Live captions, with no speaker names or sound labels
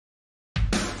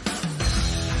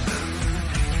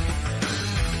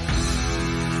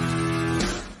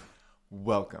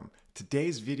Welcome.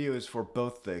 Today's video is for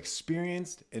both the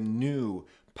experienced and new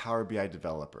Power BI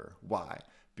developer. Why?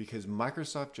 Because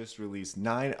Microsoft just released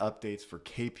 9 updates for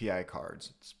KPI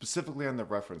cards, specifically on the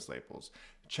reference labels.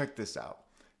 Check this out.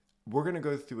 We're going to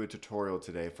go through a tutorial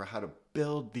today for how to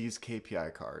build these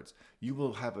KPI cards. You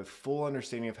will have a full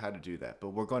understanding of how to do that, but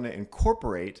we're going to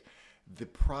incorporate the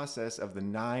process of the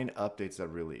 9 updates that are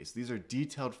released. These are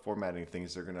detailed formatting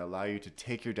things that are going to allow you to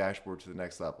take your dashboard to the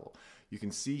next level. You can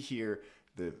see here,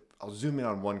 I'll zoom in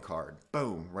on one card,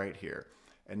 boom, right here.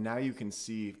 And now you can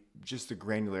see just the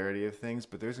granularity of things,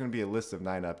 but there's going to be a list of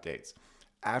 9 updates.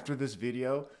 After this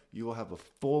video, you will have a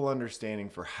full understanding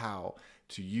for how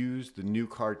to use the new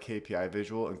card KPI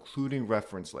visual, including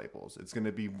reference labels. It's going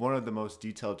to be one of the most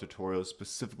detailed tutorials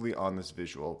specifically on this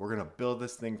visual. We're going to build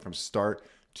this thing from start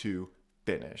to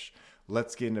finish.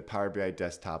 Let's get into Power BI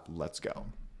Desktop. Let's go.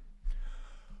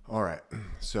 All right,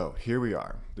 so here we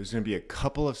are. There's going to be a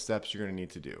couple of steps you're going to need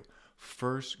to do.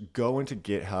 First, go into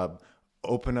GitHub,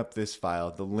 open up this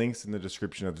file. The link's in the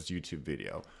description of this YouTube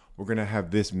video. We're going to have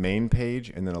this main page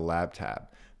and then a lab tab.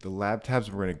 The lab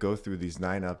tabs, we're going to go through these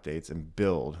 9 updates and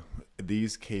build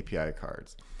these KPI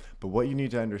cards. But what you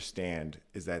need to understand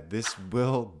is that this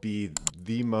will be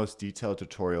the most detailed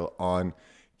tutorial on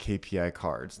KPI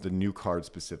cards, the new cards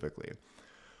specifically.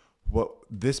 What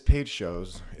this page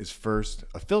shows is first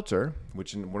a filter,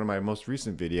 which in one of my most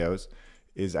recent videos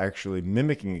is actually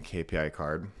mimicking a KPI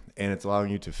card, and it's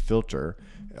allowing you to filter.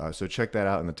 So check that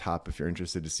out in the top if you're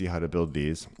interested to see how to build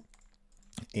these.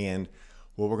 And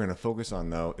what we're going to focus on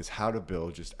though is how to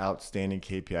build just outstanding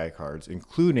KPI cards,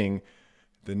 including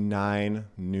the 9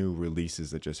 new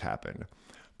releases that just happened.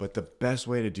 But the best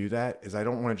way to do that is I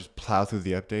don't want to just plow through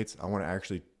the updates. I want to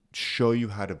actually show you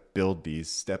how to build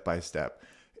these step by step.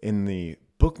 In the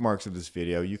bookmarks of this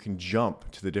video, you can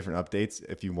jump to the different updates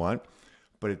if you want,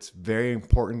 but it's very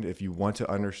important if you want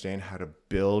to understand how to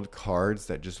build cards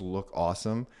that just look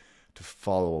awesome to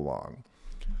follow along.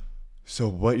 So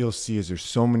what you'll see is there's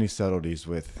so many subtleties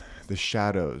with the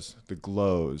shadows, the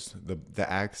glows,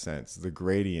 the accents, the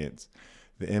gradients,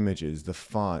 the images, the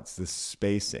fonts, the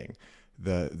spacing,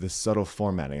 the subtle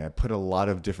formatting. I put a lot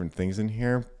of different things in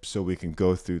here so we can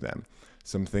go through them.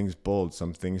 Some things bold,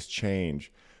 some things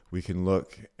change. We can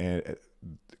look at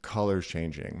colors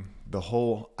changing. The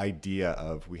whole idea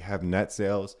of we have net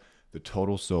sales, the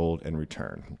total sold, and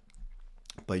return.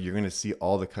 But you're going to see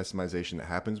all the customization that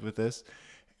happens with this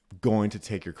going to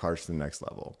take your cards to the next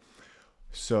level.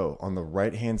 So on the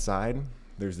right-hand side,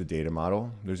 there's the data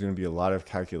model. There's going to be a lot of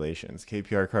calculations.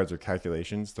 KPI cards are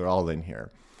calculations. They're all in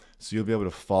here. So you'll be able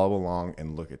to follow along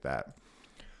and look at that.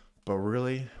 But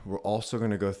really, we're also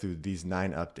going to go through these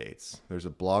 9 updates. There's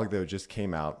a blog that just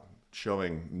came out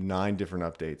showing 9 different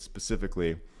updates.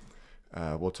 Specifically,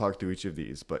 we'll talk through each of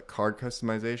these. But card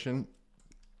customization,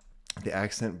 the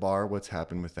accent bar, what's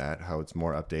happened with that, how it's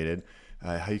more updated,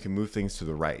 how you can move things to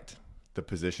the right, the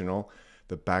positional,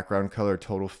 the background color,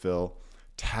 total fill,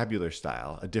 tabular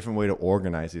style, a different way to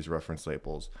organize these reference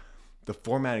labels. The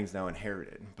formatting is now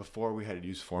inherited. Before we had to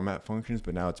use format functions,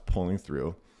 but now it's pulling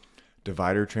through.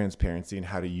 Divider transparency and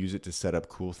how to use it to set up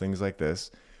cool things like this.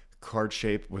 Card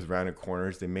shape with rounded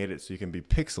corners. They made it so you can be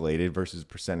pixelated versus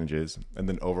percentages, and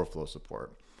then overflow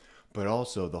support. But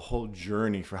also the whole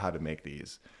journey for how to make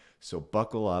these. So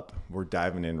buckle up. We're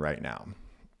diving in right now.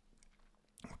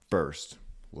 First,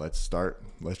 let's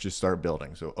just start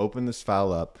building. So open this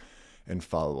file up and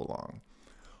follow along.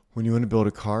 When you want to build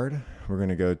a card, we're going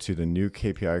to go to the new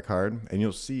KPI card, and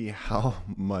you'll see how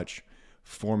much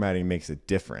formatting makes a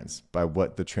difference by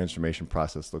what the transformation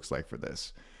process looks like for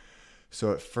this.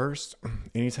 So at first,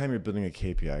 anytime you're building a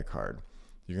KPI card,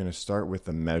 you're going to start with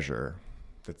the measure.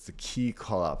 That's the key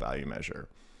callout value measure.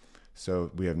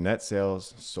 So we have net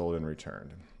sales, sold, and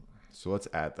returned. So let's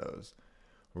add those.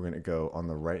 We're going to go on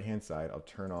the right-hand side. I'll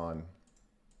turn on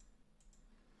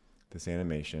this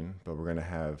animation, but we're going to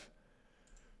have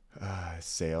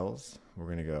sales. We're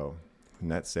going to go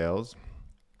net sales.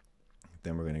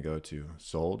 Then we're going to go to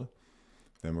sold.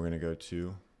 Then we're going to go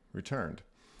to returned.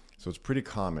 So it's pretty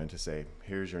common to say,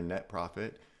 here's your net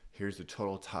profit. Here's the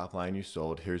total top line you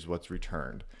sold. Here's what's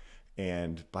returned.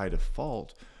 And by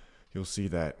default, you'll see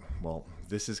that, well,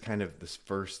 this is kind of this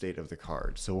first state of the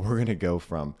card. So we're going to go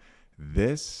from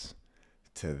this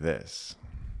to this.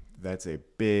 That's a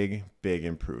big, big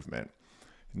improvement.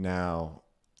 Now,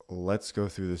 let's go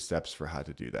through the steps for how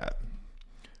to do that.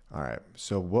 All right.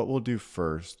 So what we'll do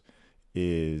first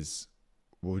is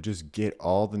we'll just get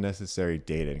all the necessary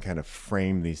data and kind of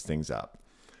frame these things up.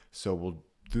 So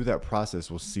through that process,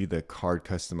 we'll see the card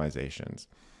customizations.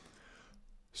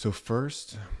 So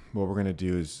first, what we're going to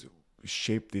do is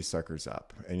shape these suckers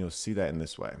up, and you'll see that in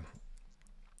this way.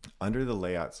 Under the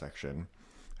layout section,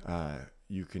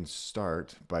 you can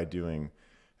start by doing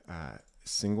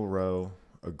single row,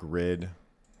 a grid,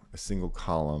 a single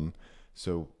column.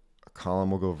 So a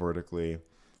column will go vertically,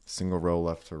 single row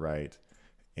left to right,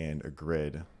 and a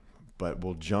grid. But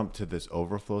we'll jump to this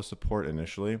overflow support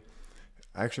initially.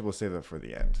 Actually, we'll save that for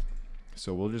the end.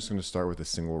 So we're just going to start with a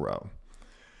single row.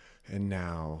 And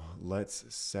now let's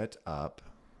set up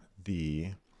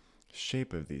the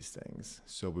shape of these things.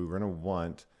 So we're going to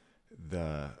want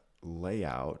the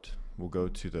layout. We'll go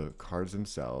to the cards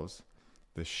themselves.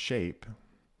 The shape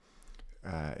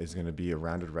is going to be a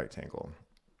rounded rectangle.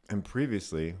 And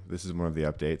previously, this is one of the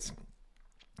updates,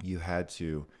 you had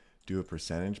to do a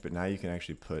percentage, but now you can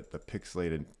actually put the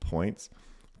pixelated points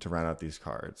to round out these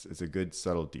cards. It's a good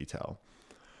subtle detail.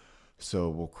 So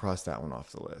we'll cross that one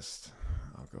off the list.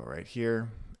 I'll go right here,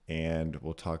 and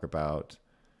we'll talk about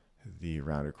the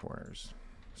rounded corners.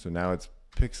 So now it's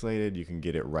pixelated, you can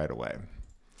get it right away.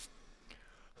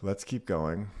 Let's keep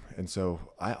going. And so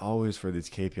I always, for these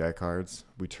KPI cards,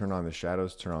 we turn on the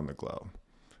shadows, turn on the glow.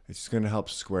 It's just going to help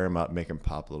square them up, make them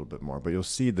pop a little bit more. But you'll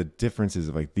see the differences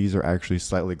of like, these are actually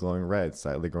slightly glowing red,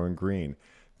 slightly glowing green.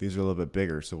 These are a little bit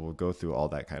bigger. So we'll go through all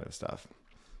that kind of stuff,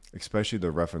 especially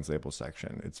the reference label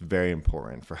section. It's very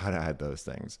important for how to add those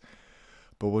things.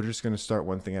 But we're just going to start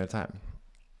one thing at a time.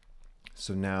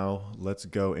 So now let's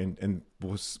go in, and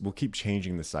we'll keep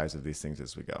changing the size of these things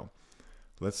as we go.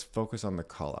 Let's focus on the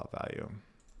callout value.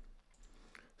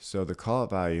 So the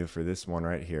callout value for this one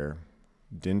right here,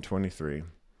 DIN 23,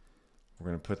 we're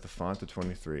going to put the font to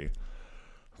 23.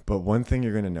 But one thing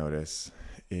you're going to notice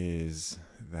is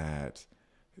that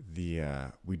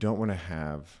we don't want to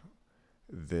have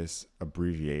this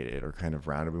abbreviated or kind of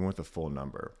rounded. We want the full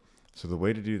number. So the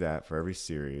way to do that for every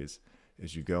series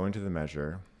is you go into the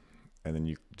measure and then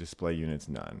you display units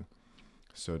none.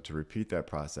 So to repeat that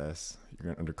process, you're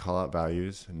going to under callout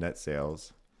values, net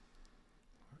sales,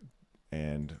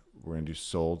 and we're going to do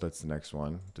sold. That's the next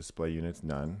one. Display units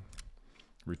none.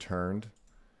 Returned,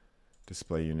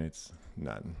 display units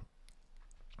none.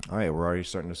 All right, we're already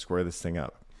starting to square this thing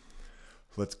up.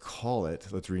 Let's call it,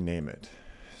 let's rename it.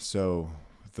 So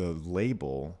the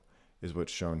label is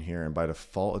what's shown here, and by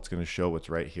default it's going to show what's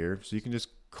right here. So you can just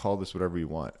call this whatever you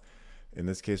want. In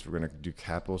this case, we're going to do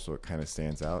capital so it kind of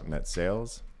stands out. Net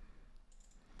sales,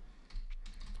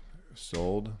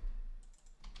 sold,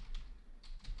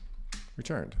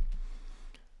 returned.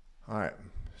 All right,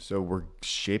 so we're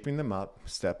shaping them up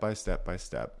step by step by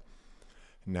step.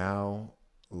 Now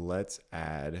let's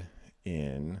add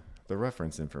in the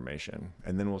reference information,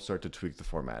 and then we'll start to tweak the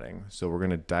formatting. So we're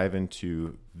going to dive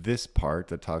into this part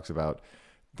that talks about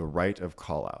the right of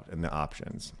callout and the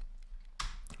options.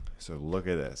 So look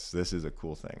at this. This is a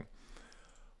cool thing.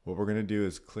 What we're going to do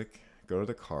is go to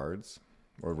the cards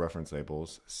or reference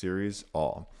labels, series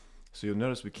all. So you'll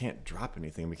notice we can't drop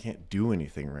anything. We can't do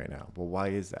anything right now. Well, why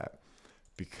is that?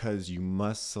 Because you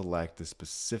must select the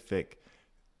specific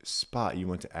spot you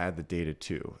want to add the data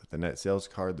to. The net sales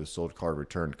card, the sold card,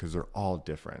 returned, because they're all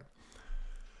different.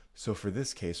 So for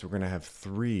this case, we're going to have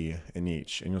 3 in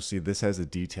each, and you'll see this has a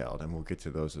detailed, and we'll get to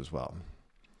those as well.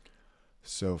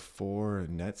 So for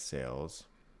net sales,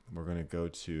 we're going to go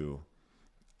to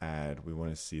add, we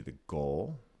want to see the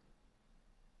goal,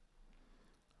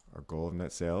 our goal of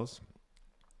net sales,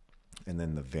 and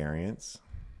then the variance,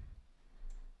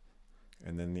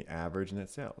 and then the average net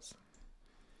sales.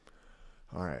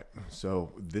 All right,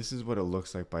 so this is what it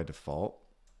looks like by default.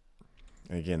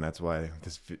 And again, that's why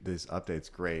this update's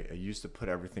great. I used to put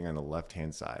everything on the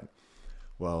left-hand side.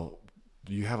 Well,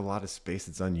 you have a lot of space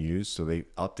that's unused, so they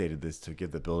updated this to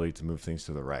give the ability to move things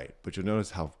to the right. But you'll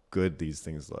notice how good these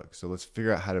things look. So let's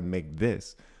figure out how to make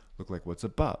this look like what's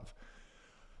above.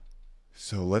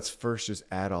 So let's first just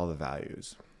add all the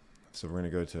values. So we're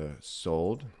going to go to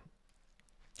sold.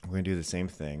 We're going to do the same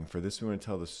thing. For this, we want to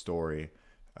tell the story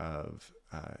of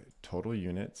total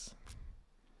units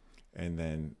and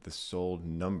then the sold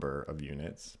number of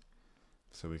units.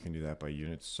 So we can do that by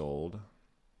units sold.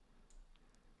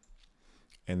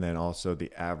 And then also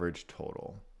the average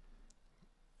total.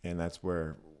 And that's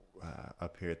where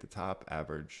up here at the top,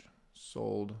 average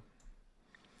sold.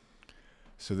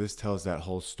 So this tells that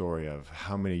whole story of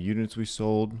how many units we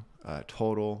sold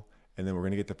total, and then we're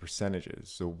going to get the percentages.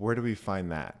 So where do we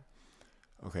find that?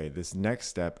 Okay, this next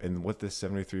step, and what this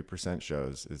 73%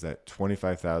 shows is that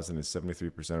 25,000 is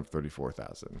 73% of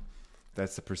 34,000.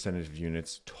 That's the percentage of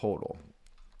units total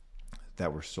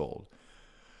that were sold.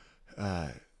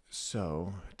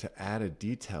 So to add a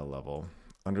detail level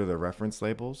under the reference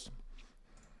labels,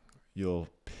 you'll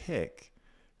pick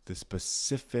the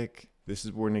specific, this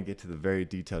is where we're going to get to the very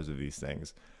details of these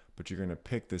things, but you're going to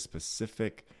pick the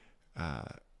specific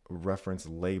reference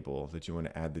label that you want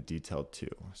to add the detail to.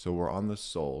 So we're on the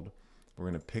sold. We're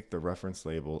going to pick the reference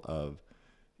label of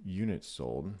units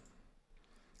sold.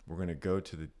 We're going to go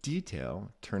to the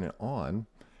detail, turn it on,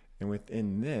 and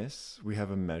within this, we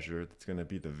have a measure that's going to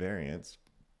be the variance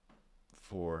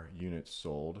for units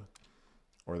sold,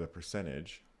 or the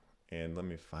percentage. And let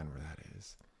me find where that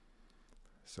is.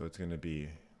 So it's going to be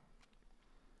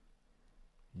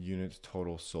units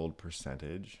total sold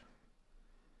percentage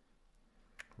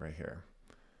right here.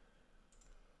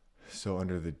 So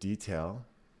under the detail,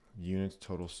 units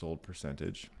total sold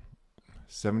percentage,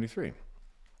 73.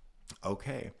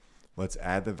 Okay, let's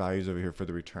add the values over here for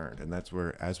the returned. And that's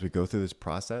where, as we go through this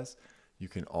process, you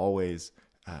can always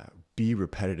be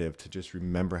repetitive to just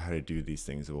remember how to do these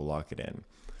things. It will lock it in.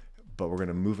 But we're going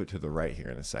to move it to the right here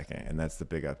in a second. And that's the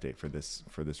big update for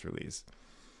this release.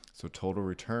 So total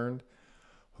returned,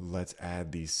 let's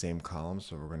add these same columns.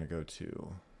 So we're going to go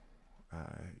to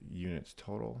units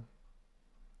total,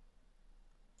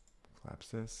 collapse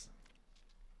this.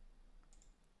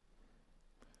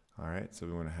 All right, so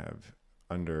we want to have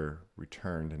under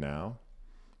returned now.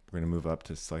 We're going to move up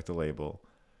to select the label,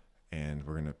 and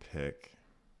we're going to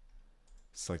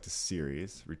select a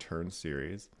series, return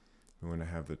series. We want to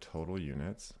have the total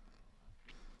units,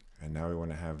 and now we want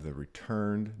to have the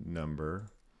returned number,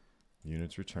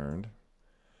 units returned.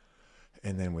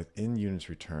 And then within units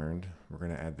returned, we're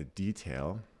going to add the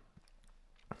detail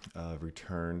of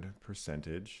returned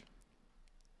percentage.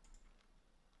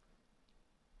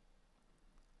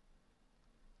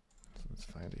 So let's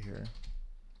find it here.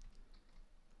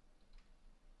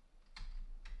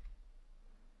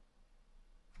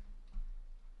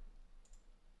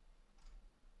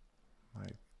 My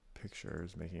picture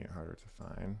is making it harder to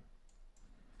find.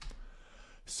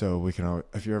 So we can,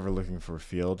 if you're ever looking for a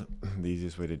field, the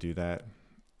easiest way to do that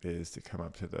is to come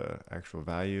up to the actual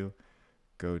value,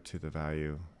 go to the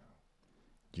value,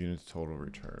 units total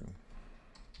return.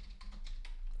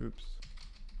 Oops.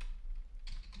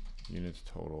 Units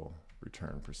total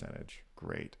return percentage.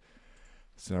 Great.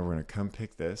 So now we're going to come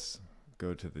pick this,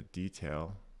 go to the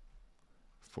detail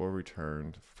for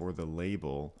returned for the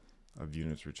label of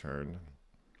units returned,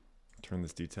 turn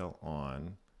this detail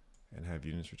on, and have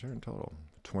units returned total,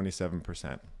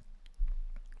 27%.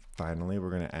 Finally, we're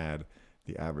going to add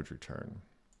the average return.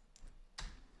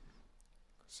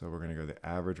 So we're going to go to the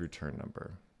average return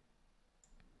number.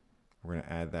 We're going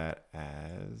to add that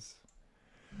as,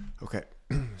 okay,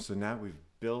 so now we've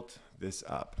built this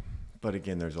up. But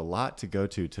again, there's a lot to go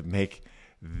to make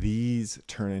these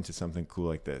turn into something cool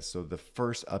like this. So the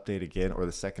first update again, or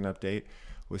the second update,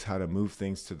 was how to move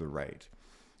things to the right.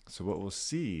 So what we'll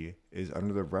see is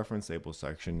under the reference label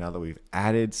section, now that we've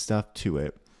added stuff to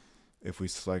it, if we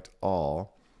select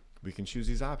all, we can choose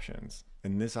these options.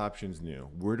 And this option is new.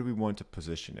 Where do we want to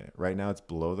position it? Right now it's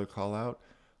below the call out.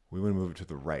 We want to move it to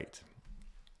the right.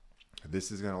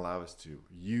 This is going to allow us to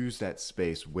use that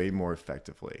space way more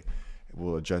effectively.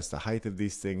 We'll adjust the height of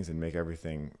these things and make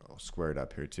everything squared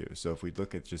up here too. So if we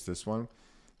look at just this one,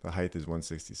 the height is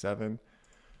 167.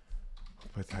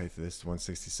 Put the height of this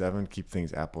 167, keep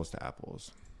things apples to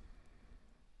apples.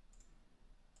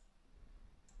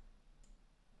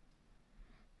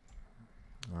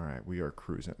 All right, we are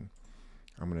cruising.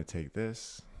 I'm going to take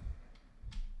this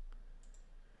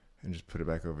and just put it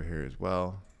back over here as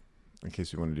well, in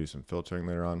case we want to do some filtering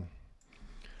later on.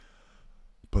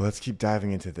 But let's keep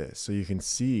diving into this. So you can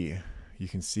see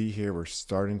here we're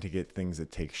starting to get things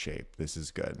that take shape. This is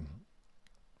good.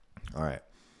 All right.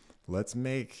 Let's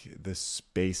make the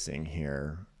spacing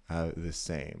here the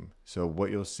same. So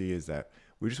what you'll see is that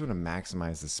we just want to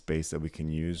maximize the space that we can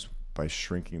use by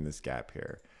shrinking this gap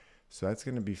here. So that's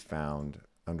going to be found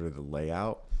under the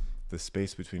layout, the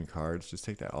space between cards. Just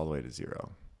take that all the way to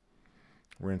 0.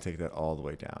 We're going to take that all the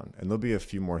way down. And there'll be a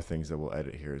few more things that we'll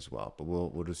edit here as well, but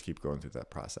we'll just keep going through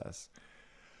that process.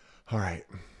 All right.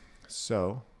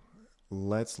 So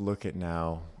let's look at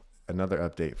now another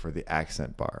update for the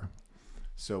accent bar.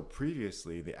 So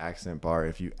previously, the accent bar,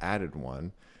 if you added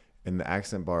one, and the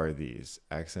accent bar are these.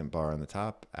 Accent bar on the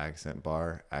top, accent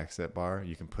bar, accent bar.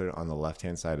 You can put it on the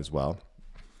left-hand side as well.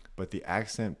 But the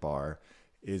accent bar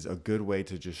is a good way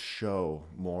to just show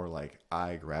more like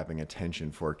eye-grabbing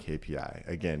attention for a KPI.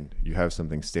 Again, you have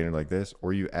something standard like this,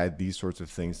 or you add these sorts of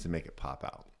things to make it pop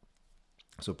out.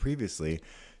 So previously,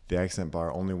 the accent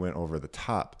bar only went over the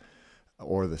top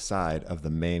or the side of the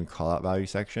main callout value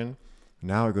section.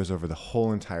 Now it goes over the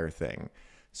whole entire thing.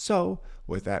 So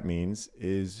what that means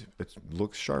is it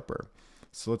looks sharper.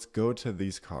 So let's go to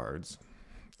these cards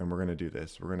and we're going to do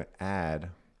this. We're going to add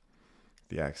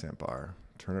the accent bar,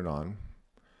 turn it on,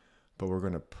 but we're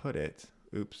going to put it,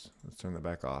 oops, let's turn that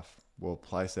back off. We'll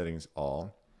apply settings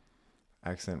all,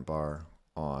 accent bar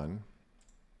on,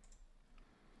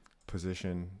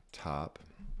 position top,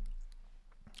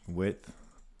 width,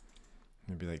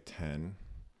 maybe like 10,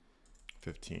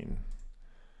 15.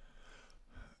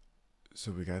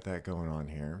 So we got that going on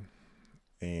here.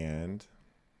 And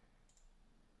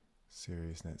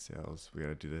series net sales, we got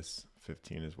to do this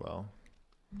 15 as well.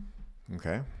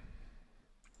 Okay.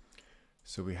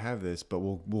 So we have this, but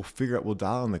we'll figure out, we'll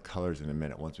dial in the colors in a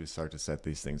minute once we start to set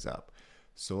these things up.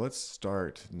 So let's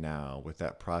start now with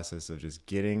that process of just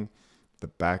getting the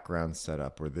background set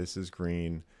up where this is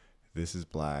green, this is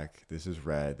black, this is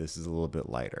red, this is a little bit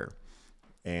lighter.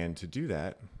 And to do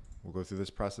that, we'll go through this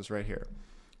process right here.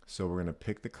 So we're going to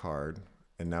pick the card,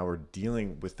 and now we're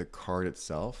dealing with the card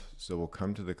itself. So we'll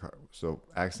come to the card. So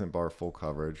accent bar full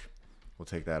coverage, we'll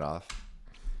take that off.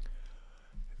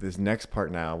 This next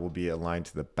part now will be aligned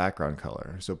to the background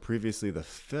color. So previously the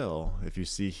fill, if you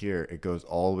see here, it goes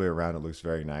all the way around. It looks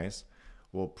very nice.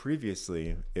 Well,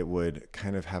 previously it would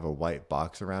kind of have a white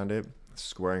box around it,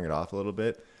 squaring it off a little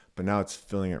bit, but now it's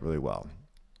filling it really well.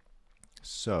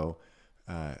 So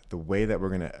the way that we're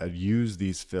going to use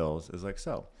these fills is like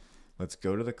so. Let's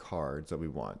go to the cards that we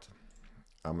want.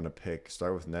 I'm going to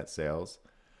start with net sales,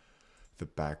 the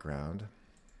background,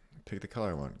 pick the color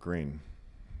I want, green.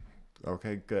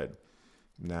 Okay, good.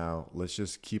 Now let's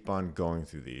just keep on going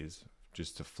through these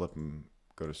just to flip them.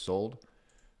 Go to sold.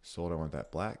 Sold, I want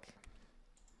that black.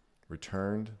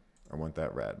 Returned, I want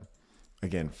that red.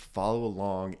 Again, follow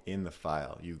along in the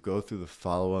file. You go through the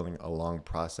following along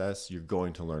process, you're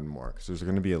going to learn more because there's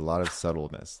going to be a lot of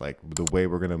subtleness. Like the way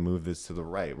we're going to move this to the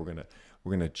right, we're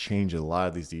going to change a lot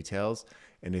of these details.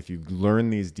 And if you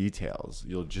learn these details,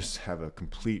 you'll just have a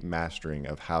complete mastering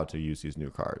of how to use these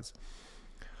new cards.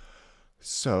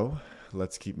 So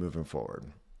let's keep moving forward.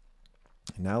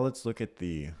 Now let's look at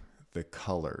the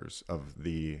colors of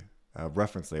the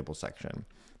reference label section.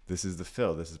 This is the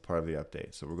fill. This is part of the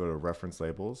update. So we'll go to reference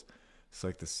labels,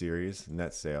 select the series,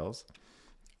 net sales.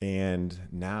 And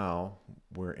now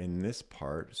we're in this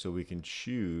part so we can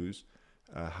choose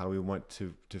how we want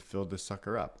to fill this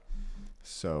sucker up.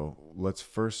 So let's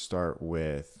first start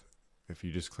with, if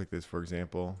you just click this, for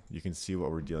example, you can see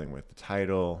what we're dealing with, the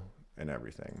title and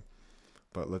everything.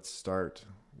 But let's start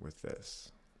with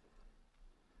this.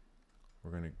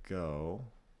 We're going to go,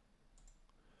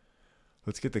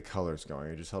 let's get the colors going.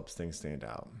 It just helps things stand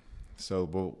out. So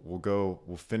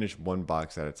we'll finish one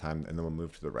box at a time, and then we'll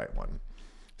move to the right one.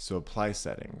 So apply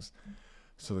settings.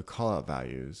 So the callout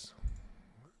values,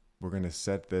 we're going to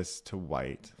set this to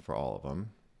white for all of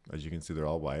them. As you can see, they're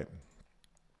all white.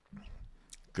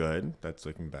 Good, that's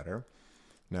looking better.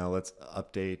 Now let's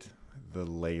update the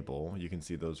label. You can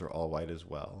see those are all white as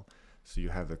well. So you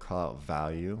have the callout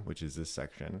value, which is this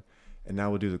section. And now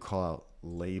we'll do the callout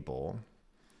label,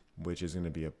 which is going to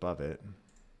be above it.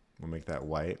 We'll make that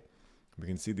white. We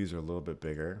can see these are a little bit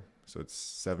bigger. So it's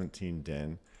 17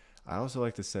 din. I also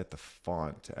like to set the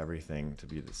font to everything to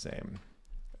be the same.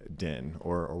 Din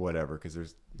or whatever, because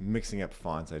there's mixing up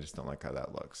fonts. I just don't like how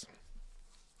that looks.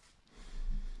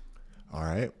 All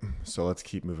right, so let's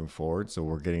keep moving forward. So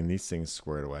we're getting these things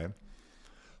squared away.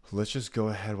 Let's just go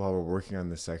ahead while we're working on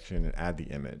this section and add the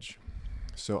image.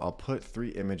 So I'll put 3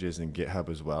 images in GitHub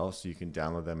as well, so you can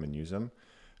download them and use them.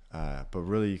 But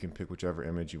really, you can pick whichever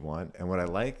image you want. And what I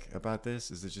like about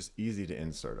this is it's just easy to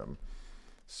insert them.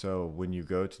 So when you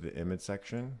go to the image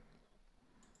section,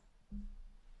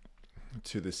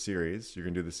 to the series, you're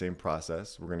gonna do the same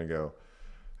process. We're gonna go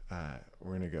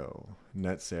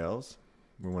net sales.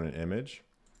 We want an image.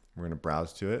 We're gonna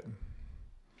browse to it.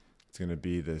 It's gonna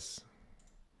be this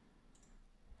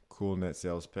cool net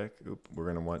sales pick. We're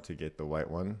gonna want to get the white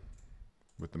one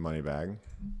with the money bag.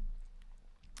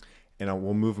 And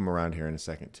we'll move them around here in a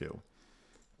second too.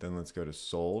 Then let's go to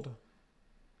sold.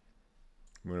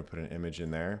 We're gonna put an image in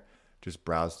there. Just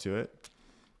browse to it.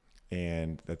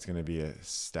 And that's gonna be a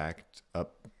stacked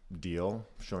up deal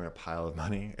showing a pile of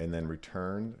money. And then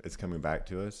returned, it's coming back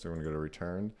to us. So we're gonna go to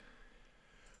returned.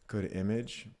 Go to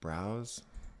image, browse,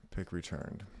 pick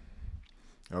returned.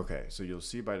 Okay, so you'll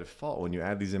see by default when you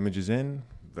add these images in,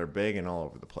 they're big and all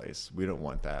over the place. We don't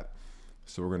want that.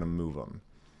 So we're gonna move them.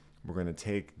 We're gonna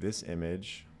take this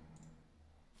image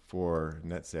for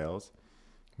net sales,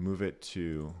 move it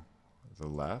to the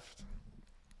left,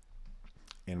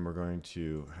 and we're going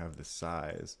to have the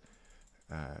size.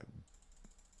 We're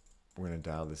gonna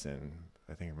dial this in,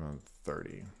 I think around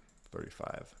 30,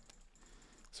 35.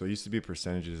 So it used to be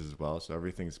percentages as well, so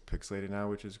everything's pixelated now,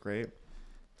 which is great.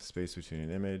 space between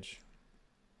an image.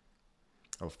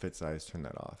 Oh, fit size, turn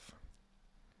that off.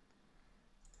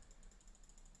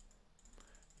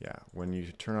 Yeah, when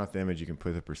you turn off the image, you can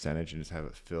put the percentage and just have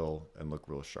it fill and look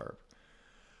real sharp.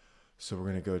 So we're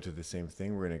going to go to the same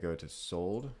thing. We're going to go to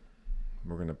sold.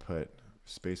 We're going to put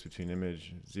space between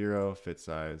image 0, fit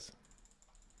size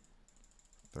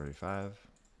 35,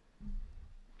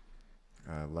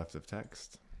 left of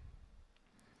text.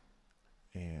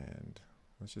 And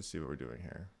let's just see what we're doing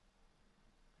here.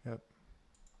 Yep.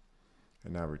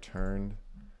 And now returned,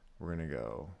 we're going to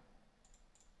go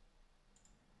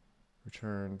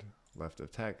returned, left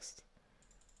of text,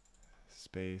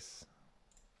 space,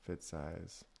 fit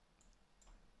size.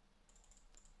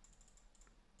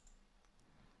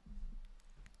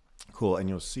 Cool, and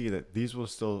you'll see that these will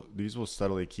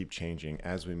subtly keep changing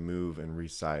as we move and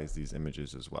resize these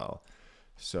images as well.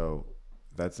 So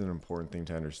that's an important thing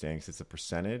to understand because it's a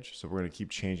percentage. So we're going to keep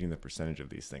changing the percentage of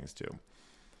these things too.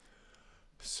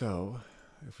 So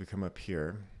if we come up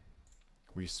here,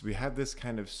 we have this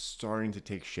kind of starting to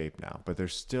take shape now, but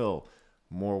there's still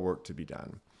more work to be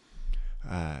done.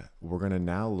 We're going to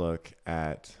now look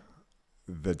at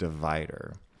the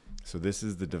divider. So this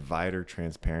is the divider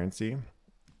transparency.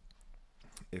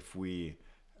 If we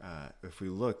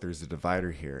look, there's a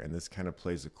divider here, and this kind of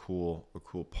plays a cool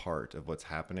part of what's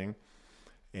happening.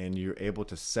 And you're able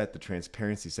to set the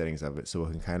transparency settings of it so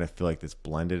it can kind of feel like this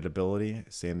blended ability.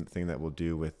 Same thing that we'll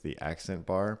do with the accent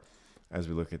bar as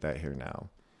we look at that here now.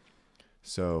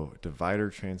 So divider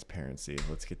transparency,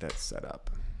 let's get that set up.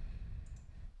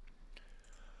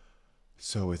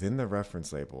 So within the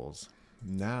reference labels,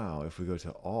 now if we go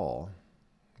to all,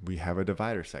 we have a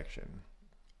divider section.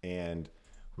 And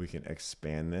we can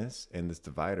expand this. And this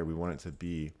divider, we want it to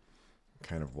be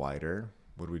kind of wider.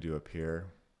 What do we do up here?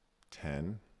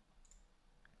 10.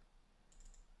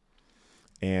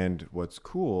 And what's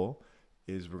cool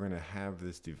is we're going to have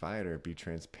this divider be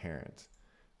transparent.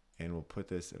 And we'll put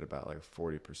this at about like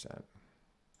 40%.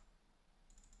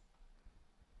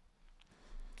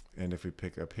 And if we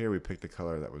pick up here, we pick the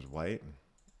color that was white.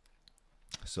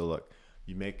 So look,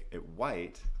 you make it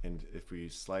white, and if we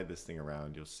slide this thing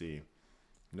around, you'll see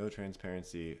no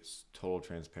transparency, total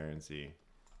transparency.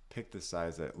 Pick the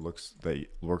size that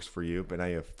works for you, but now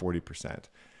you have 40%.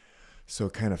 So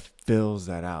it kind of fills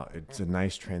that out. It's a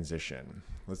nice transition.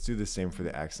 Let's do the same for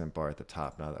the accent bar at the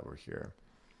top now that we're here.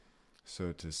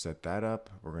 So to set that up,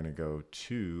 we're going to go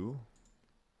to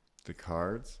the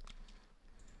cards,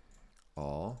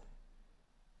 all,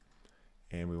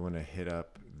 and we want to hit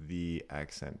up the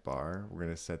accent bar. We're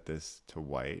going to set this to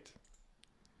white,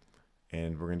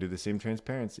 and we're going to do the same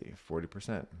transparency,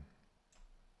 40%.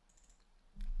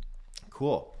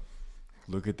 Cool.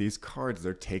 Look at these cards.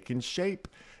 They're taking shape.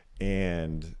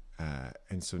 And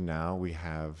so now we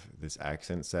have this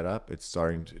accent set up. It's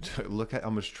starting to look at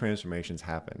how much transformations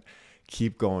happen.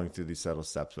 Keep going through these subtle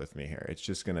steps with me here. It's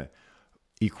just going to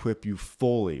equip you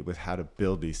fully with how to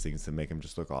build these things to make them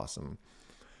just look awesome.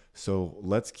 So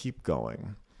let's keep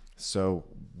going. So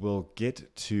we'll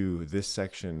get to this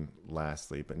section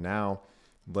lastly, but now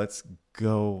let's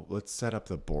set up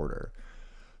the border.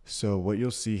 So what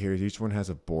you'll see here is each one has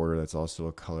a border that's also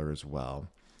a color as well.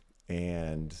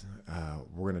 And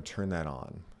we're going to turn that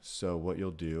on. So what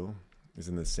you'll do is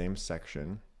in the same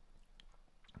section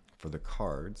for the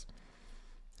cards,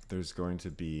 there's going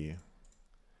to be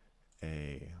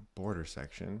a border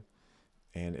section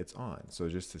and it's on. So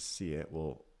just to see it,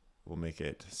 we'll make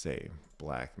it say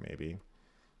black maybe.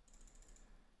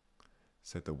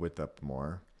 Set the width up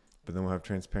more. But then we'll have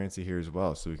transparency here as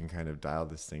well, so we can kind of dial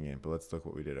this thing in. But let's look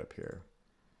what we did up here.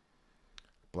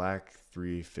 Black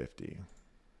 350.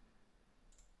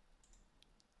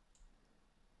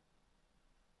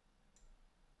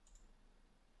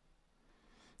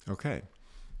 Okay,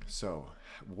 so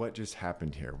what just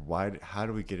happened here? How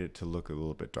do we get it to look a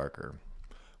little bit darker?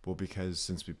 Well, because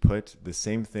since we put the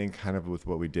same thing kind of with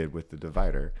what we did with the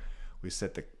divider, we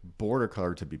set the border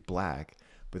color to be black,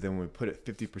 but then when we put it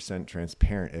 50%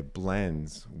 transparent, it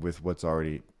blends with what's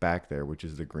already back there, which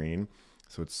is the green.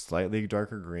 So it's slightly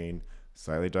darker green,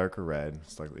 slightly darker red,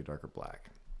 slightly darker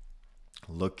black.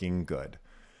 Looking good.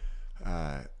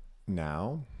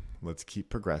 Now, let's keep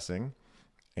progressing,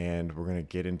 and we're going to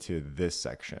get into this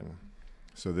section.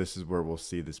 So this is where we'll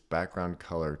see this background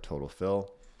color total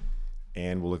fill,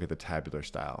 and we'll look at the tabular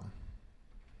style.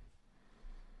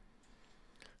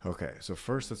 Okay, so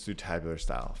first let's do tabular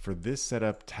style. For this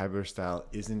setup, tabular style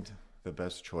isn't the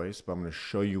best choice, but I'm going to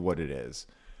show you what it is.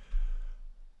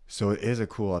 So it is a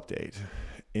cool update.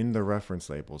 In the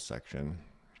reference labels section,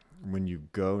 when you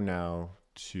go now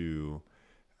to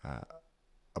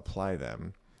apply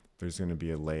them, there's going to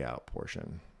be a layout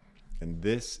portion. And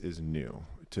this is new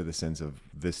to the sense of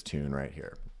this tune right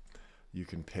here. You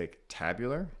can pick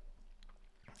tabular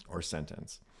or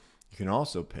sentence. You can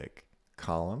also pick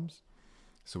columns.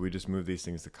 So we just move these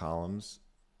things to columns,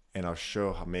 and I'll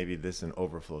show how maybe this in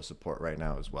overflow support right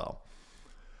now as well.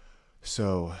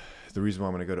 So the reason why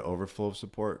I'm going to go to overflow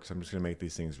support, because I'm just going to make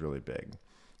these things really big.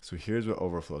 So here's what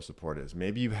overflow support is.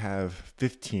 Maybe you have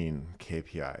 15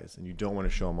 KPIs and you don't want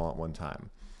to show them all at one time.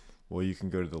 Well, you can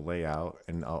go to the layout,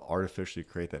 and I'll artificially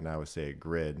create that now with, say, a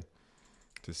grid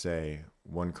to say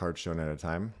one card shown at a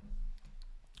time.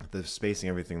 The spacing,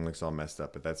 everything looks all messed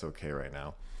up, but that's okay right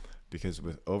now, because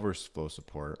with overflow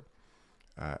support,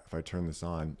 if I turn this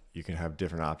on, you can have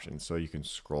different options. So you can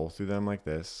scroll through them like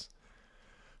this.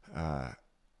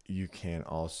 You can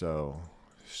also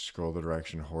scroll the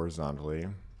direction horizontally,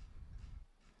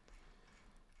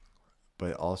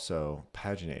 but also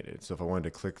paginated. So if I wanted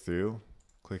to click through,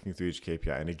 clicking through each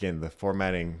KPI. And again, the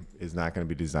formatting is not going to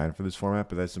be designed for this format,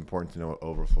 but that's important to know what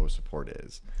overflow support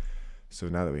is. So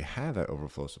now that we have that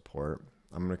overflow support,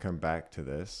 I'm going to come back to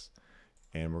this,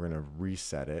 and we're going to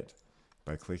reset it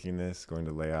by clicking this, going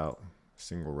to layout,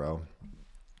 single row.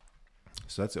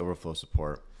 So that's overflow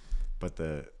support. But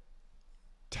the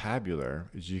tabular,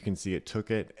 as you can see, it took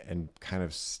it and kind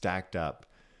of stacked up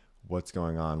what's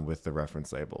going on with the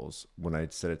reference labels when I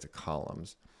set it to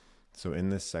columns. So in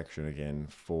this section again,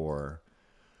 for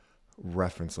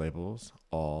reference labels,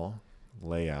 all,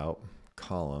 layout,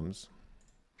 columns,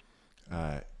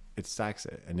 it stacks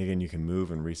it. And again, you can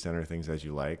move and recenter things as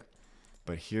you like.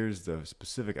 But here's the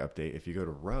specific update. If you go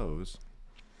to rows,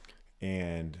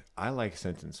 and I like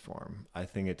sentence form. I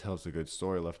think it tells a good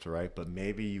story left to right, but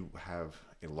maybe you have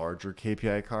a larger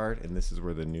KPI card, and this is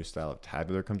where the new style of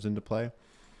tabular comes into play.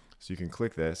 So you can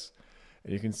click this,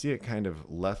 and you can see it kind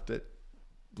of left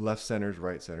centers,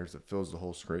 right centers. It fills the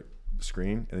whole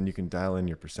screen, and then you can dial in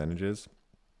your percentages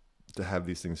to have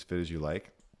these things fit as you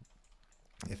like.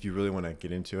 If you really want to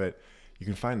get into it, you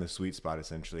can find the sweet spot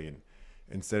essentially, and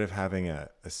instead of having a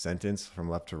sentence from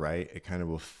left to right, it kind of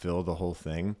will fill the whole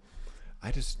thing.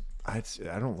 I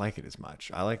don't like it as much.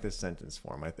 I like this sentence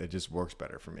form. It just works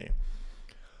better for me.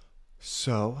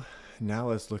 So now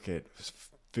let's look at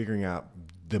figuring out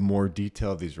the more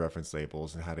detail of these reference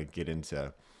labels and how to get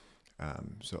into,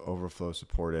 so overflow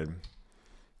supported,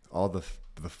 all the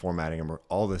formatting, and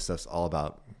all this stuff's all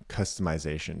about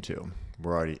customization too.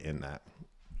 We're already in that.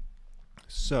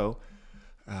 So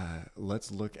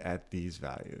let's look at these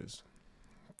values.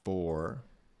 For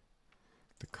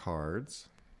the cards,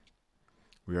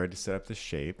 we already set up the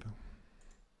shape,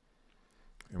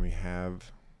 and we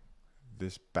have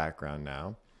this background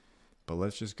now, but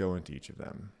let's just go into each of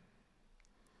them.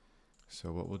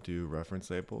 So what we'll do, reference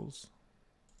labels,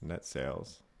 net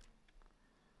sales,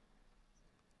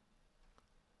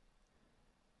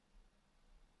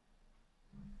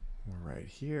 right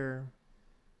here.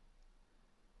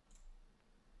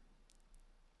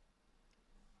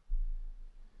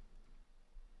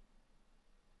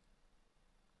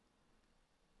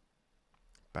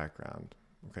 Background.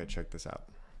 Okay, check this out.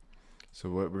 So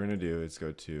what we're going to do is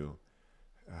go to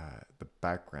the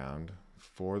background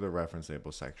for the reference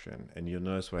label section. And you'll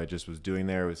notice what I just was doing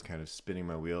there was kind of spinning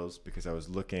my wheels, because I was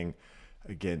looking,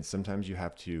 again, sometimes you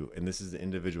have to, and this is the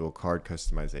individual card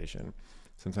customization.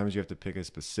 Sometimes you have to pick a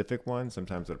specific one.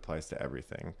 Sometimes it applies to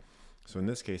everything. So in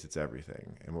this case, it's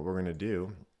everything. And what we're going to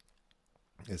do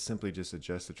is simply just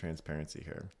adjust the transparency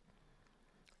here.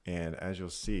 And as you'll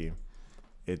see,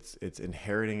 it's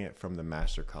inheriting it from the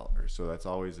master color. So that's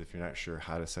always, if you're not sure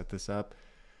how to set this up,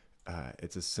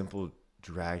 it's a simple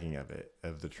dragging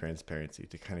of the transparency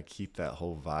to kind of keep that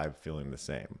whole vibe feeling the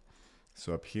same.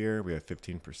 So up here we have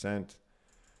 15%.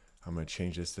 I'm going to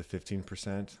change this to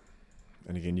 15%.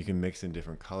 And again, you can mix in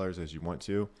different colors as you want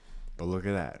to, but look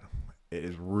at that. It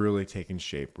is really taking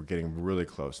shape. We're getting really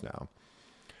close now.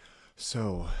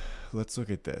 So let's look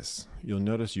at this. You'll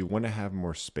notice you want to have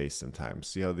more space sometimes.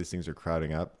 See how these things are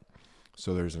crowding up?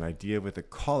 So there's an idea with the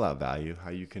call out value,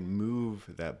 how you can move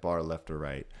that bar left or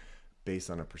right based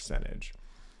on a percentage.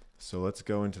 So let's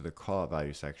go into the call out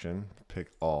value section, pick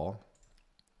all,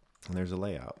 and there's a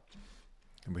layout.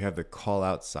 And we have the call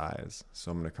out size.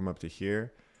 So I'm going to come up to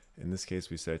here. In this case,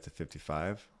 we set it to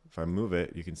 55. If I move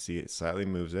it, you can see it slightly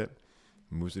moves it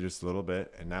just a little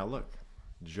bit. And now look,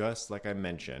 just like I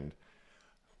mentioned,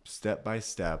 step by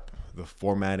step, the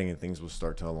formatting and things will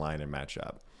start to align and match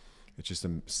up. It's just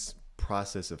a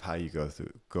process of how you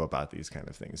go about these kind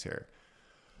of things here.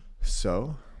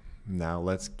 So now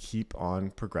let's keep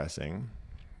on progressing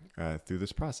through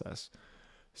this process.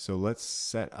 So let's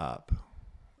set up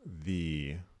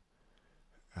the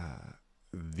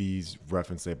these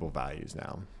reference label values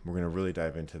now. We're going to really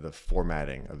dive into the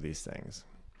formatting of these things.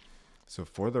 So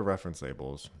for the reference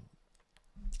labels,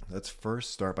 let's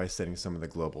first start by setting some of the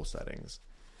global settings.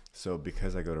 So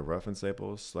because I go to reference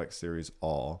labels, select series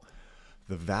all,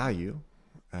 the value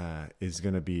is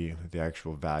going to be the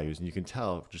actual values. And you can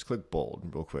tell, just click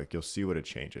bold real quick. You'll see what it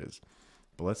changes.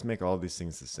 But let's make all these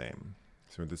things the same.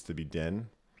 So we want this to be din.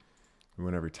 We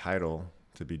want every title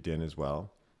to be din as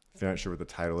well. If you're not sure what the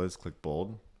title is, click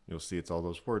bold. You'll see it's all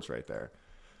those words right there.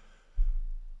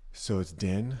 So it's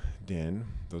din, din.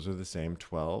 Those are the same,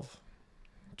 12,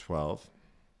 12,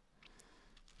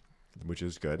 which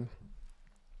is good.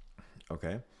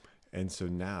 Okay. And so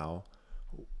now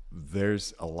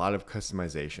there's a lot of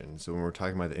customization. So when we're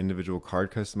talking about the individual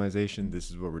card customization, this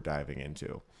is what we're diving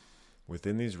into.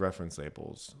 Within these reference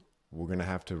labels, we're going to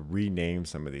have to rename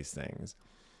some of these things.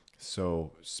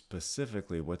 So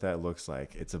specifically what that looks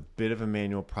like, it's a bit of a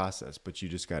manual process, but you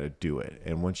just got to do it.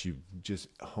 And once you just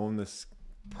hone this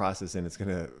process in, it's going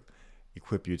to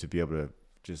equip you to be able to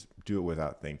just do it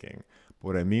without thinking. But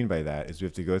what I mean by that is we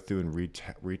have to go through and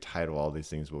retitle all these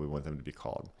things what we want them to be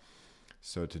called.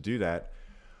 So to do that,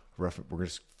 we're going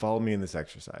to follow me in this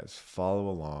exercise. Follow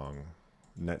along,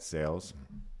 net sales.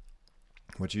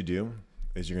 What you do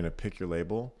is you're going to pick your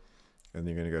label and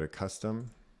you're going to go to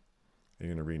custom. You're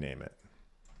going to rename it.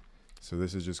 So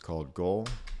this is just called goal.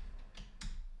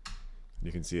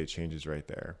 You can see it changes right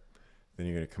there. Then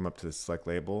you're going to come up to the select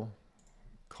label,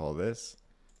 call this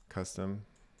custom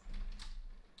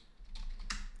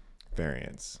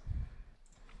variants.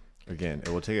 Again, it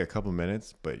will take a couple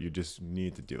minutes, but you just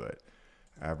need to do it.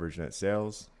 Average net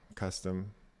sales,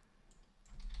 custom,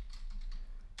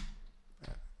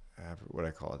 what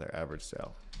I call it there, average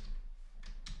sale.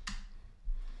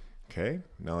 Okay,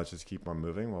 now let's just keep on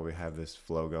moving while we have this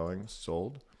flow going.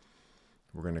 Sold.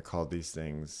 We're going to call these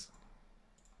things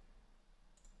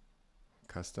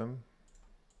custom,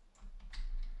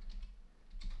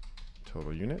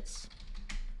 total units,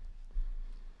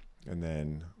 and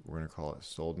then we're going to call it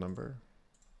sold number,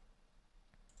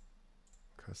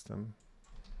 custom,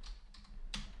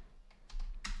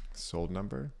 sold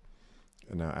number,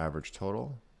 and now average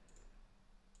total,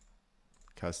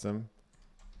 custom,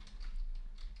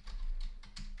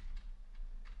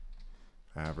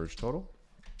 average total,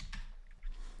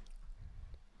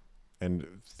 and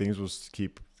things will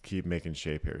keep making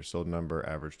shape here. Sold number,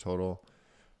 average total,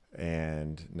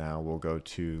 and now we'll go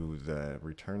to the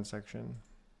return section.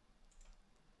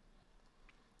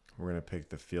 We're going to pick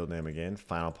the field name again,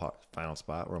 final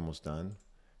spot, we're almost done.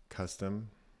 Custom,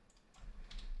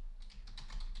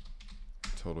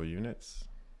 total units,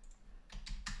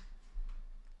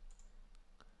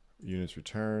 units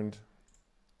returned,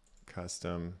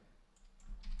 custom,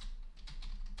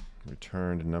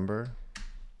 returned number,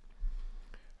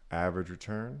 average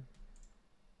return,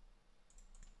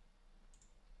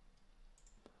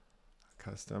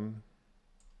 custom,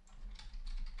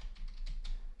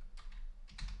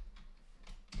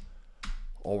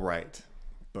 all right,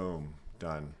 boom,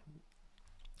 done.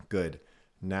 Good.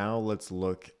 Now let's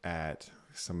look at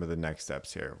some of the next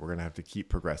steps here. We're going to have to keep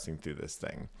progressing through this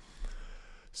thing.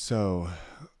 So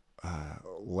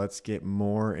let's get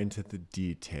more into the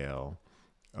detail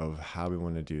of how we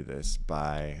want to do this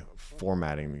by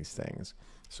formatting these things.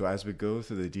 So as we go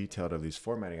through the detail of these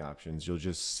formatting options, you'll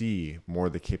just see more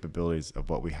of the capabilities of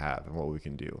what we have and what we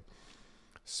can do.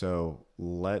 So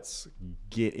let's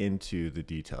get into the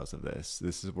details of this.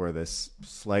 This is where this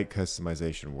slight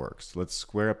customization works. Let's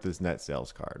square up this net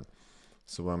sales card.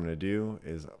 So what I'm going to do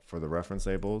is for the reference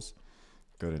labels,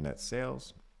 go to net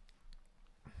sales,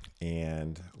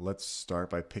 and let's start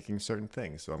by picking certain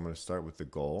things. So I'm going to start with the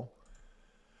goal,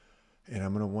 and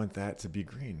I'm going to want that to be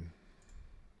green.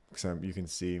 So you can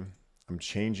see I'm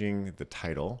changing the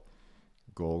title,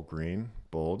 goal green,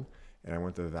 bold, and I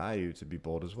want the value to be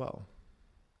bold as well.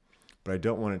 But I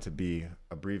don't want it to be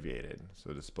abbreviated.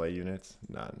 So display units,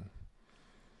 none.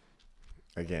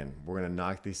 Again, we're going to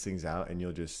knock these things out and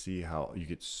you'll just see how you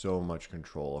get so much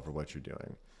control over what you're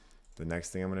doing. The next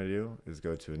thing I'm going to do is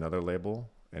go to another label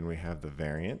and we have the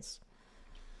variants.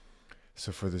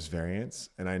 So for this variance,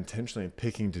 and I intentionally am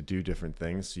picking to do different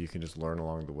things so you can just learn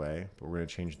along the way, but we're going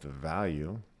to change the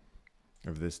value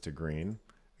of this to green.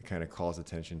 It kind of calls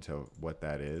attention to what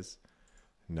that is.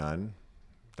 None.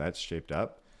 That's shaped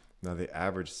up. Now the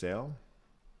average sale,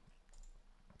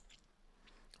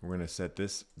 we're going to set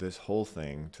this whole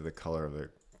thing to the color of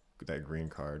that green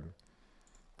card.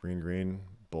 Green, green,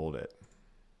 bold it.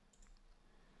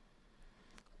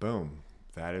 Boom.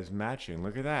 That is matching.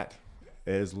 Look at that.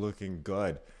 It is looking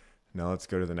good. Now let's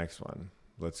go to the next one.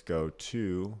 Let's go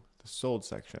to the sold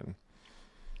section.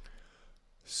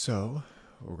 So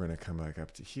we're going to come back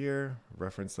up to here,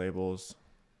 reference labels.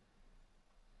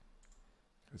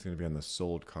 It's going to be on the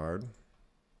sold card.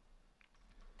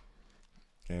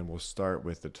 And we'll start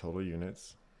with the total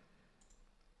units.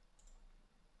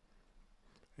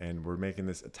 And we're making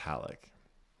this italic.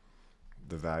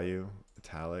 The value,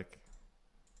 italic,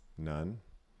 none.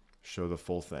 Show the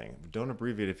full thing. Don't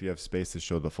abbreviate if you have space to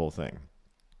show the full thing.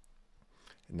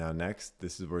 Now next,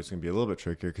 this is where it's going to be a little bit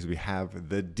trickier because we have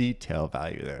the detail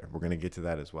value there. We're going to get to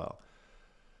that as well.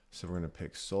 So we're going to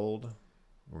pick sold.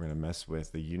 We're going to mess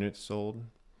with the units sold.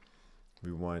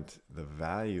 We want the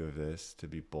value of this to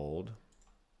be bold,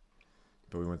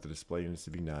 but we want the display units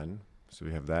to be none. So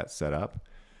we have that set up.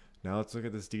 Now let's look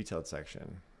at this detailed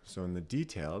section. So in the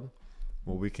detailed,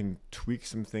 well, we can tweak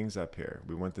some things up here.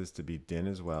 We want this to be din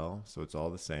as well, so it's all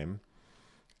the same.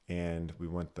 And we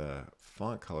want the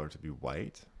font color to be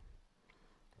white,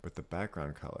 but the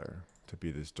background color to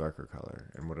be this darker color.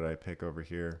 And what did I pick over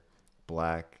here?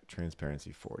 Black,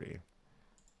 transparency 40.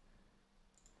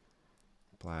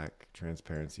 Black,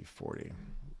 transparency 40.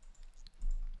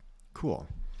 Cool.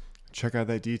 Check out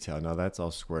that detail. Now that's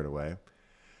all squared away.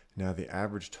 Now the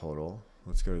average total,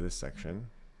 let's go to this section.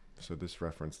 So this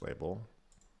reference label,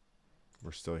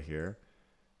 we're still here.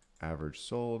 Average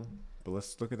sold, but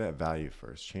let's look at that value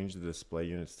first. Change the display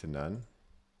units to none.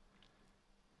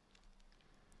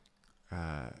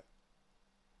 And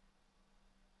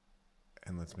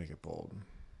let's make it bold.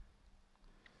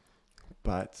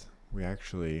 But we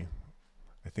actually,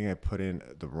 I think I put in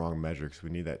the wrong measure because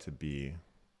we need that to be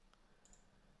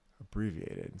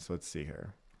abbreviated. So let's see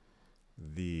here.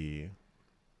 The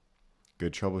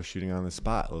good troubleshooting on the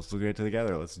spot. Let's look at it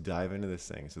together. Let's dive into this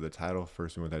thing. So the title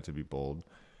first, we want that to be bold.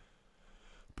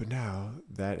 But now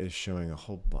that is showing a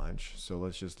whole bunch. So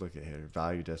let's just look at here.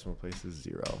 Value decimal place is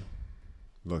 0.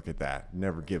 Look at that.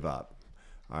 Never give up.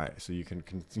 All right. So you can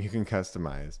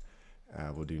customize.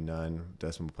 We'll do none.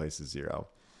 Decimal place is 0.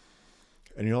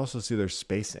 And you also see there's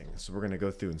spacing. So we're going to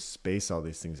go through and space all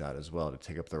these things out as well to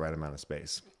take up the right amount of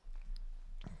space.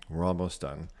 We're almost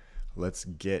done. Let's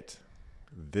get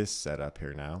this set up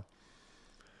here now.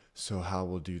 So how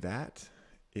we'll do that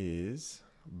is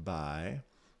by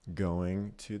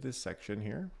going to this section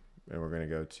here, and we're going to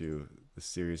go to the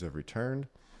series of returned.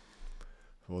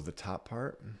 Well, the top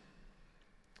part,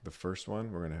 the first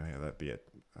one, we're going to have that be at,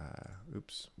 I'm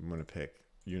going to pick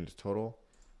units total,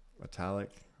 italic,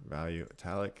 value,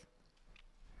 italic,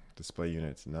 display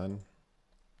units, none,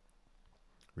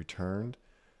 returned.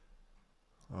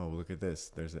 Oh, look at this.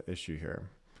 There's an issue here.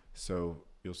 So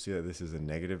you'll see that this is a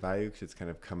negative value because it's kind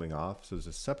of coming off. So there's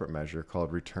a separate measure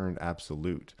called returned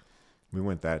absolute. We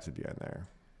want that to be on there.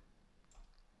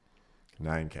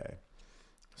 9K.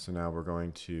 So now we're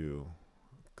going to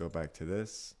go back to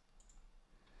this.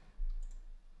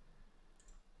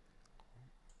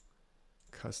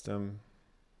 Custom.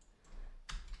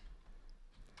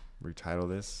 Retitle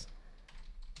this.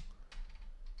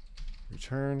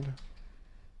 Returned.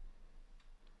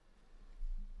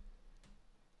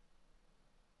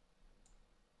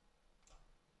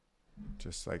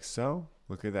 Just like so.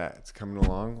 Look at that. It's coming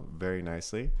along very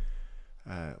nicely.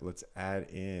 Let's add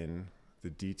in the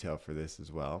detail for this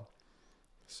as well.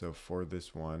 So for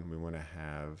this one, we want to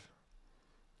have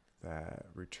that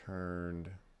returned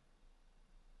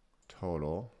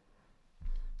total.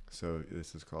 So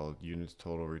this is called units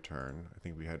total return. I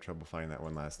think we had trouble finding that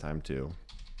one last time too.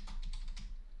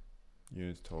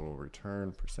 Units total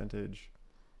return percentage.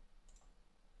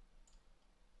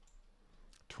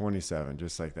 27,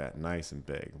 just like that, nice and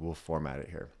big. We'll format it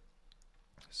here.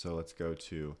 So let's go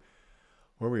to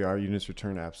where we are, units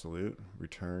return absolute,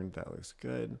 returned, that looks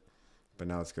good. But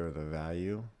now let's go to the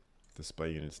value,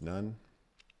 display units none,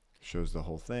 shows the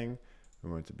whole thing. We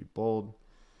want it to be bold.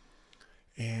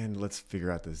 And let's figure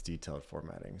out this detailed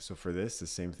formatting. So for this, the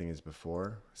same thing as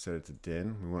before, set it to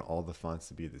din. We want all the fonts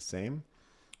to be the same.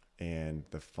 And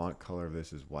the font color of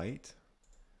this is white.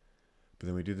 But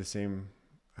then we do the same,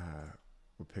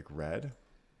 we'll pick red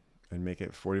and make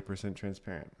it 40%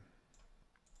 transparent.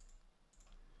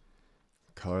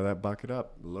 Color that bucket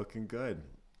up, looking good.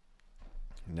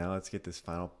 Now let's get this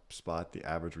final spot, the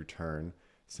average return,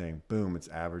 saying boom, it's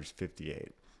average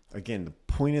 58. Again, the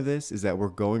point of this is that we're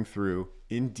going through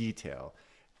in detail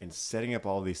and setting up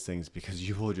all these things because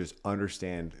you will just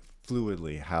understand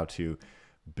fluidly how to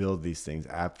build these things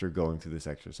after going through this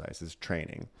exercise, this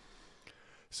training.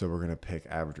 So we're going to pick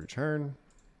average return.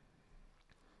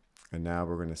 And now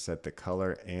we're going to set the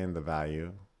color and the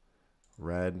value.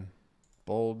 Red,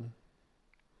 bold.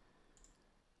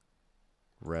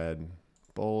 Red,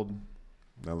 bold.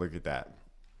 Now look at that.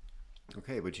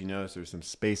 Okay, but you notice there's some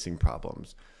spacing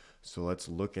problems. So let's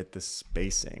look at the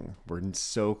spacing. We're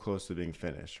so close to being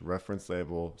finished. Reference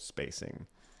label spacing.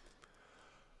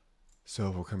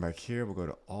 So we'll come back here, we'll go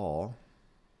to all,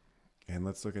 and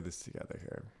let's look at this together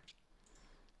here.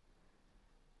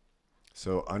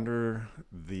 So under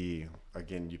the,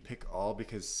 again, you pick all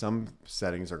because some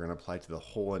settings are going to apply to the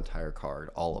whole entire card,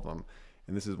 all of them.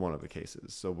 And this is one of the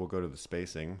cases. So we'll go to the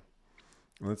spacing,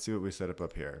 and let's see what we set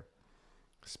up here.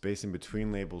 Spacing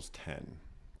between labels 10.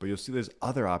 But you'll see there's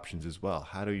other options as well.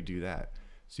 How do you do that?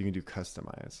 So you can do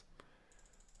customize.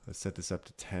 Let's set this up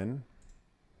to 10.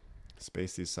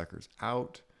 Space these suckers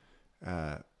out.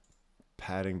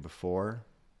 Padding before.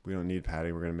 We don't need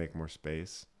padding. We're going to make more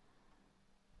space.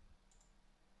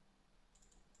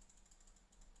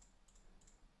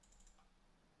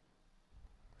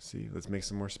 See, let's make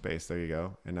some more space. There you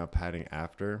go. And now padding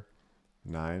after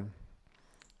 9.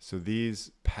 So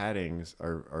these paddings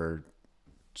are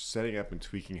setting up and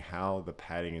tweaking how the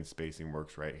padding and spacing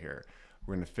works right here.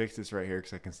 We're going to fix this right here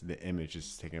because I can see the image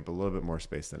is taking up a little bit more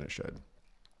space than it should.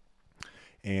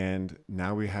 And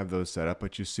now we have those set up,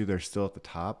 but you see they're still at the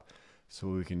top. So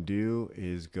what we can do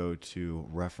is go to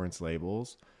reference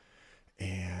labels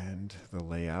and the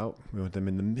layout. We want them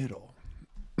in the middle.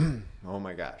 Oh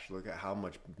my gosh, look at how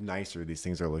much nicer these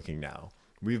things are looking now.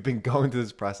 We've been going through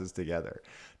this process together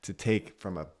to take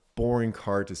from a boring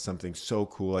card to something so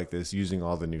cool like this using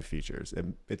all the new features.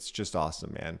 It's just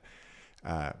awesome, man.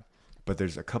 But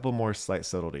there's a couple more slight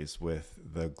subtleties with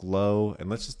the glow, and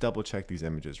let's just double check these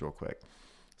images real quick.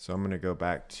 So I'm going to go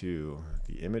back to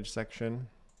the image section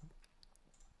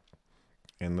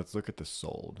and let's look at the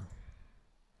sold.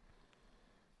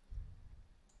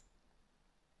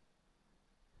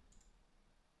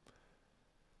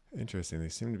 Interesting, they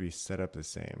seem to be set up the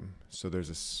same. So there's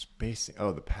a spacing,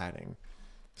 oh, the padding.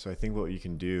 So I think what you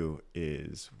can do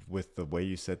is with the way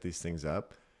you set these things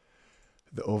up,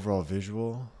 the overall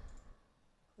visual,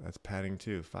 that's padding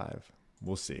too, 5.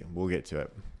 We'll see, we'll get to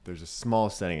it. There's a small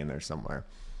setting in there somewhere.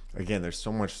 Again, there's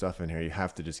so much stuff in here, you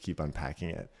have to just keep unpacking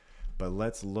it. But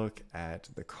let's look at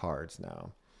the cards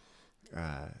now.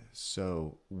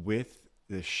 So with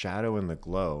the shadow and the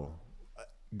glow,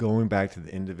 going back to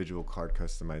the individual card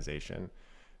customization,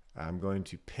 I'm going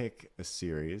to pick a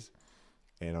series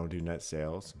and I'll do net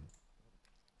sales.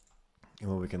 And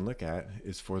what we can look at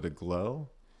is for the glow,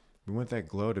 we want that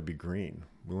glow to be green.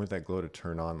 We want that glow to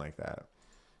turn on like that.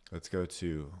 Let's go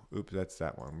to, oops, that's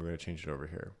that one. We're going to change it over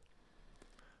here.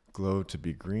 Glow to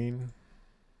be green.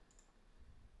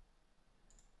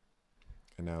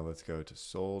 And now let's go to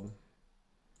sold.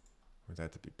 Want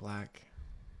that to be black.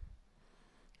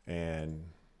 And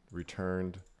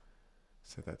returned,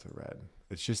 set that to red.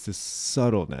 It's just this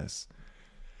subtleness.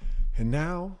 And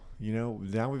now,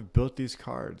 now we've built these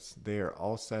cards. They are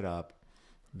all set up.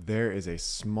 There is a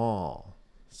small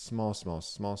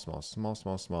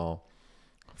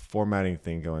formatting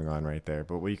thing going on right there.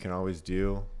 But what you can always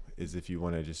do is if you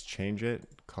want to just change it,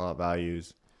 call out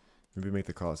values, maybe make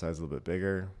the call out size a little bit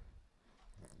bigger.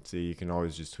 See, you can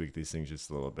always just tweak these things just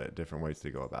a little bit, different ways to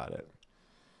go about it.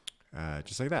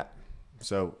 Just like that.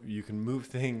 So you can move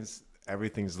things,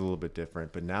 everything's a little bit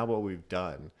different, but now what we've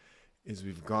done is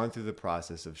we've gone through the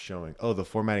process of showing, oh, the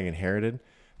formatting inherited,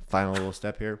 final little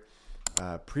step here.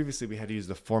 Previously we had to use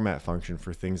the format function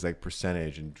for things like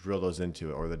percentage and drill those into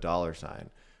it, or the $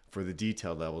 for the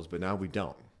detailed levels, but now we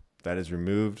don't. That is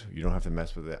removed, you don't have to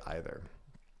mess with it either.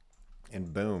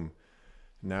 And boom,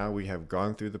 now we have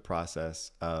gone through the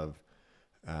process of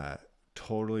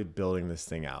totally building this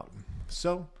thing out.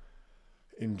 So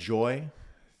enjoy.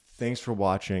 Thanks for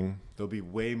watching. There'll be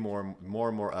way more and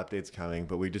more updates coming,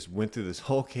 but we just went through this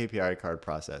whole KPI card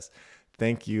process.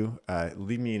 Thank you.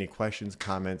 Leave me any questions,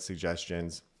 comments,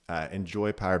 suggestions.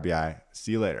 Enjoy Power BI.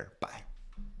 See you later. Bye.